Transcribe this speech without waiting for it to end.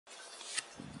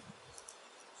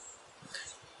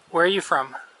Where are you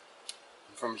from?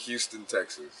 I'm from Houston,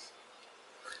 Texas.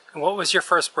 And what was your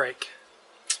first break?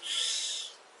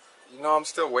 I'm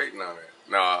still waiting on it.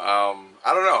 No,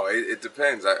 I don't know. It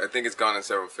depends. I think it's gone in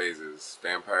several phases.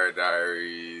 Vampire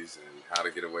Diaries and How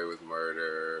to Get Away with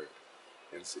Murder,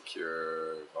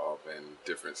 Insecure, have all been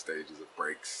different stages of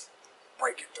breaks.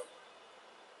 Break it though.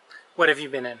 What have you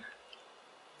been in?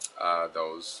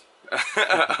 Those.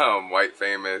 White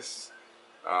Famous.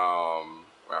 Where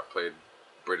I played a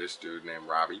British dude named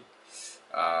Robbie.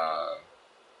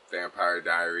 Vampire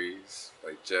Diaries,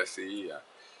 played Jesse.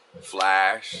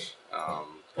 Flash.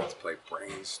 Got to play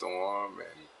Brainstorm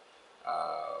and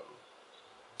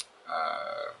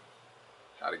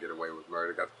How to Get Away with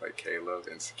Murder. Got to play Caleb.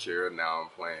 Insecure. Now I'm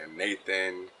playing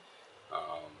Nathan.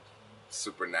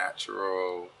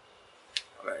 Supernatural.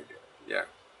 All that good. Yeah.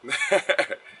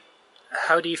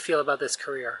 How do you feel about this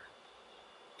career?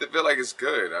 I feel like it's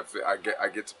good. I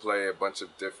get to play a bunch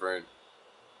of different,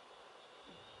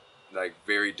 like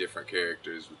very different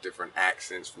characters with different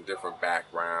accents from different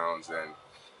backgrounds, and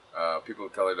people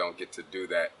of color don't get to do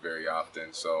that very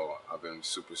often. So I've been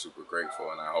super, super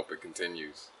grateful, and I hope it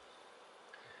continues.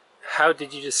 How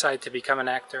did you decide to become an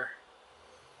actor?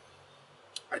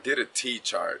 I did a T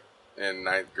chart in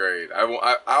ninth grade. I'm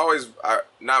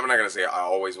not gonna say I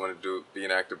always wanted to be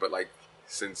an actor, but like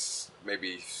since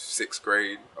maybe sixth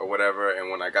grade or whatever. And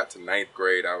when I got to ninth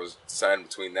grade, I was deciding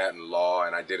between that and law,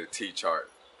 and I did a T chart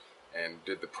and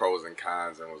did the pros and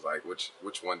cons and was like, which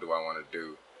one do I want to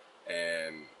do?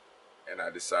 And I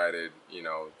decided,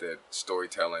 that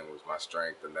storytelling was my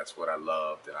strength, and that's what I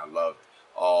loved, and I loved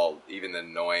even the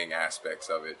annoying aspects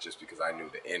of it, just because I knew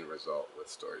the end result with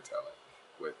storytelling,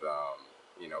 with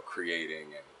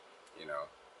creating,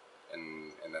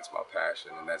 and that's my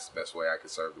passion, and that's the best way I could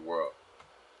serve the world.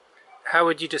 How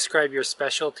would you describe your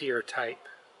specialty or type?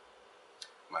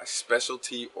 My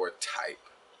specialty or type?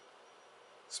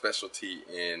 Specialty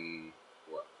in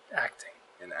what? Acting.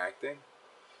 In acting?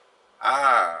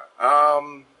 I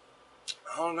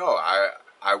don't know.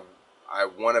 I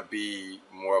want to be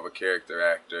more of a character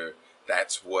actor.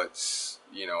 That's what's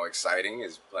exciting,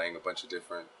 is playing a bunch of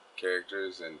different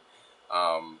characters, and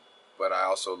but I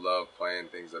also love playing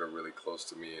things that are really close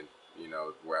to me, and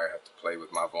where I have to play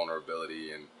with my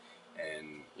vulnerability and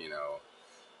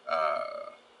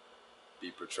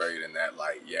be portrayed in that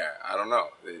light. Yeah, I don't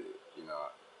know.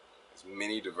 As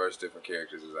many diverse different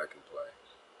characters as I can play.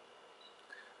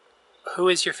 Who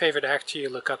is your favorite actor you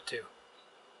look up to?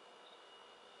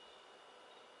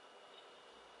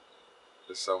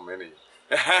 There's so many.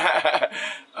 I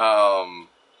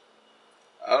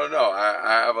don't know.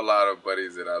 I have a lot of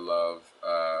buddies that I love.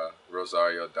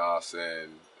 Rosario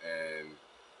Dawson and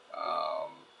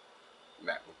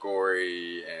Matt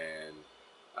McGorry and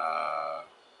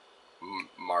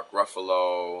Mark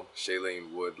Ruffalo,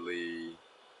 Shailene Woodley,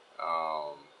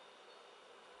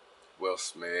 Will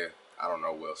Smith. I don't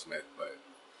know Will Smith, but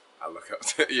I look up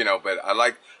to, but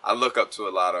I look up to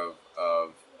a lot of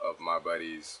my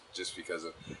buddies just because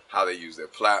of how they use their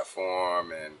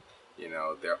platform, and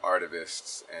they're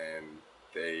artivists, and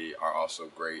they are also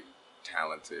great,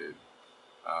 talented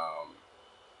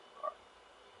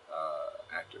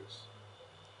actors.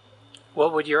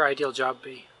 What would your ideal job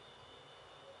be?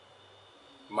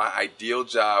 My ideal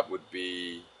job would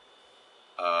be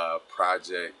a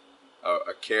project,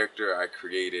 a character I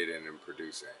created and am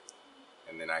producing,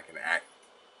 and then I can act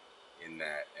in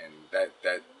that, and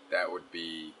that would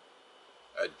be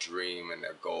a dream and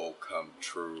a goal come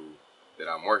true that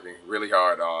I'm working really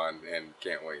hard on, and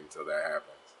can't wait until that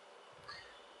happens.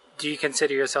 Do you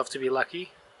consider yourself to be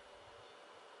lucky?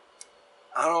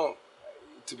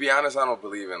 To be honest, I don't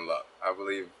believe in luck. I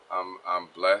believe I'm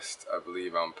blessed. I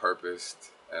believe I'm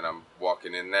purposed, and I'm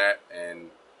walking in that,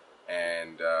 and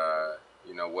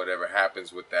whatever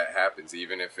happens with that happens,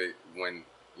 even if when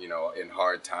in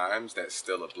hard times, that's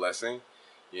still a blessing,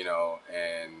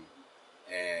 and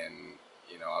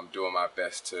I'm doing my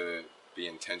best to be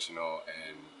intentional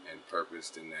and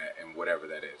purposed in that, and whatever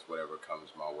that is, whatever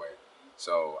comes my way.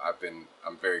 So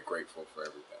I'm very grateful for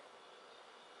everything.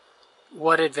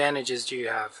 What advantages do you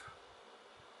have?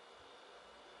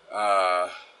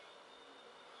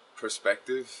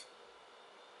 Perspective,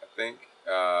 I think,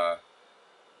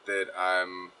 that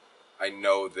I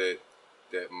know that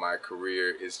my career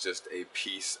is just a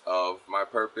piece of my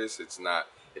purpose. It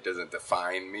doesn't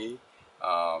define me.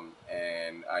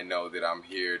 And I know that I'm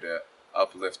here to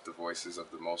uplift the voices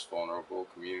of the most vulnerable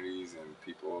communities and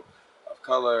people of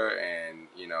color, and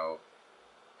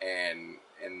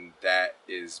and that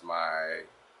is my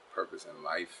purpose in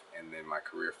life, and then my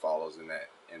career follows in that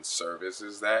and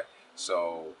services that.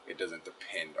 so it doesn't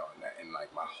depend on that. And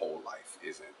like my whole life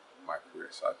isn't my career,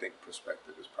 so I think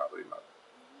perspective is probably my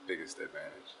biggest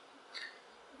advantage.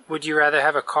 Would you rather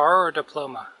have a car or a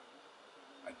diploma?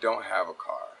 I don't have a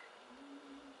car,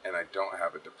 and I don't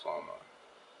have a diploma.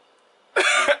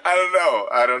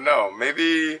 I don't know.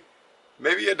 Maybe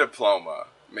a diploma.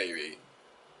 Maybe.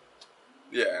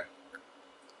 Yeah.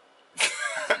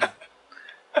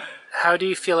 How do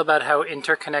you feel about how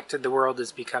interconnected the world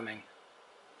is becoming?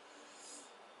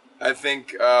 I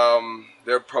think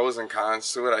there are pros and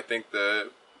cons to it. I think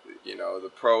the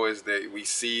pro is that we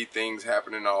see things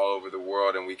happening all over the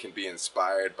world, and we can be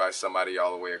inspired by somebody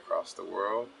all the way across the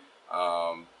world.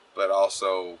 But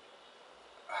also,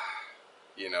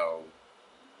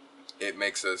 it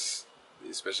makes us,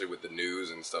 especially with the news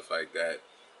and stuff like that,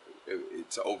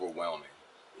 it's overwhelming,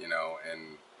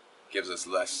 and gives us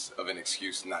less of an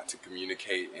excuse not to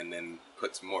communicate, and then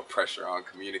puts more pressure on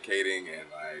communicating, and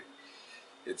like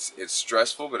it's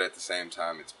stressful, but at the same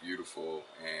time it's beautiful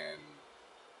and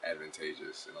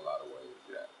advantageous in a lot of ways.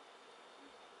 Yeah.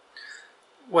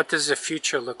 What does the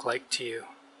future look like to you?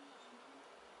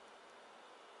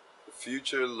 The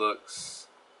future looks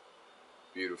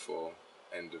beautiful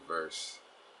and diverse.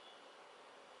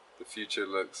 The future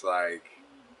looks like,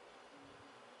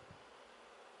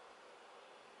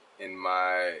 in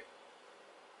my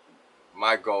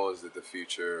goal is that the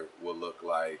future will look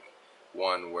like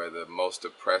one where the most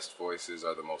oppressed voices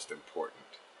are the most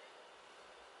important.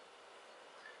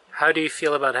 How do you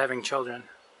feel about having children?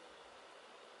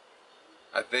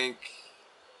 I think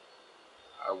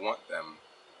I want them,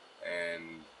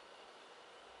 and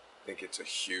I think it's a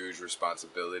huge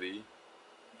responsibility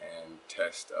and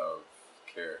test of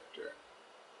character.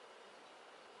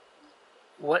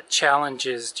 What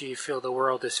challenges do you feel the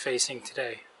world is facing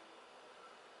today?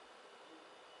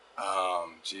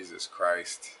 Jesus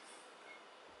Christ.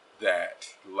 That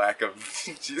lack of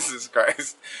Jesus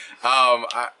Christ.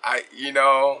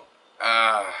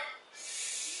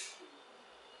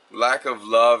 Lack of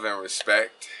love and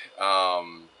respect.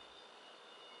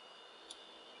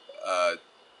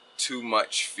 Too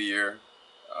much fear.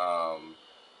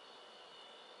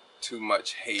 Too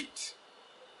much hate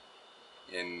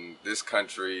in this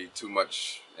country. Too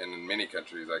much, and in many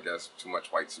countries, I guess. Too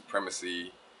much white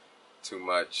supremacy. Too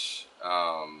much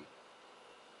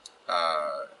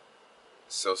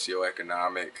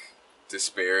socioeconomic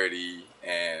disparity,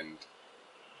 and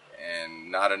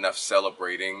not enough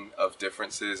celebrating of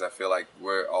differences. I feel like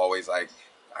we're always like,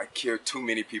 I hear too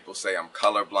many people say I'm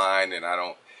colorblind, and I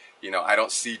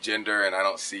don't see gender, and I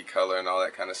don't see color, and all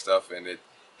that kind of stuff, and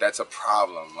that's a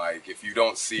problem. Like, if you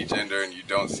don't see gender and you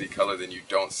don't see color, then you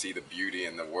don't see the beauty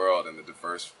in the world and the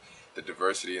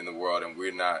diversity in the world, and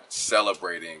we're not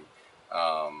celebrating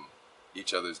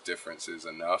each other's differences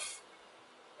enough,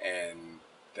 and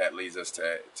that leads us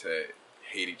to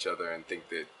hate each other and think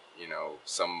that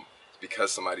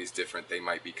because somebody's different, they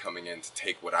might be coming in to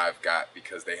take what I've got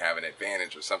because they have an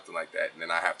advantage or something like that, and then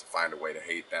I have to find a way to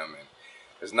hate them. And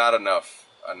there's not enough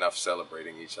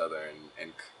celebrating each other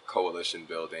and coalition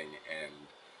building and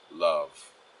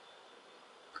love.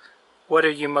 What are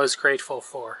you most grateful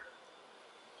for?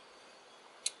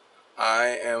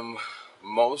 I am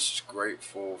most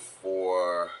grateful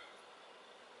for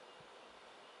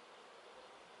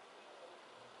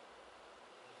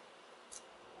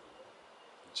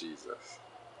Jesus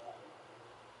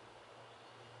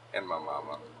and my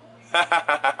mama.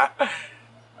 I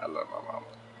love my mama.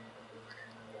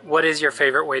 What is your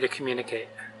favorite way to communicate?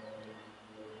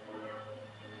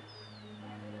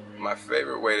 My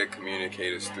favorite way to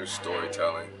communicate is through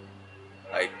storytelling,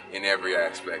 like in every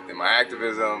aspect, in my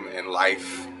activism, in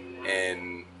life,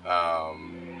 in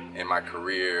my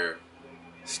career,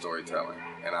 storytelling.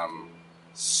 And I'm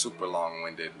super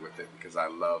long-winded with it because I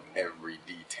love every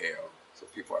detail. So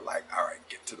people are like, all right,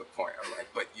 get to the point. I'm like,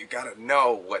 but you gotta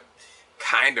know what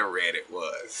kind of red it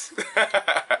was.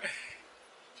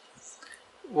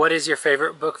 What is your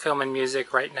favorite book, film, and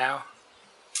music right now?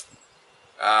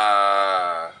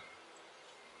 I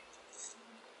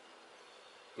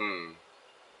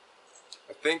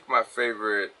think my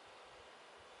favorite,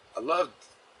 I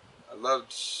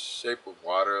loved Shape of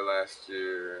Water last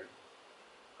year.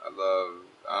 I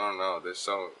don't know, there's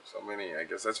so many. I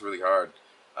guess that's really hard.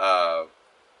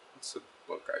 What's the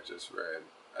book I just read?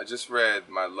 I just read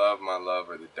My Love,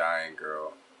 or The Dying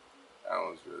Girl. That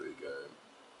one's really good.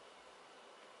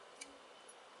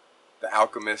 The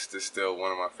Alchemist is still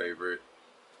one of my favorite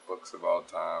books of all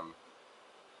time.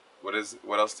 What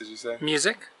else did you say?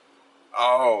 Music?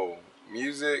 Oh,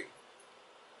 music.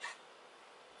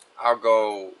 I'll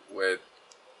go with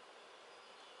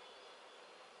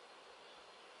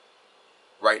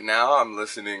right now I'm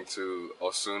listening to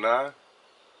Osuna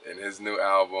and his new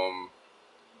album,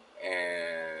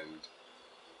 and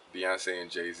Beyonce and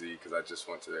Jay-Z, because I just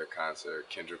went to their concert.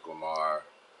 Kendrick Lamar.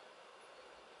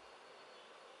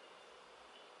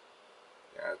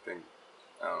 Yeah,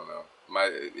 I don't know.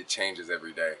 It changes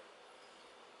every day.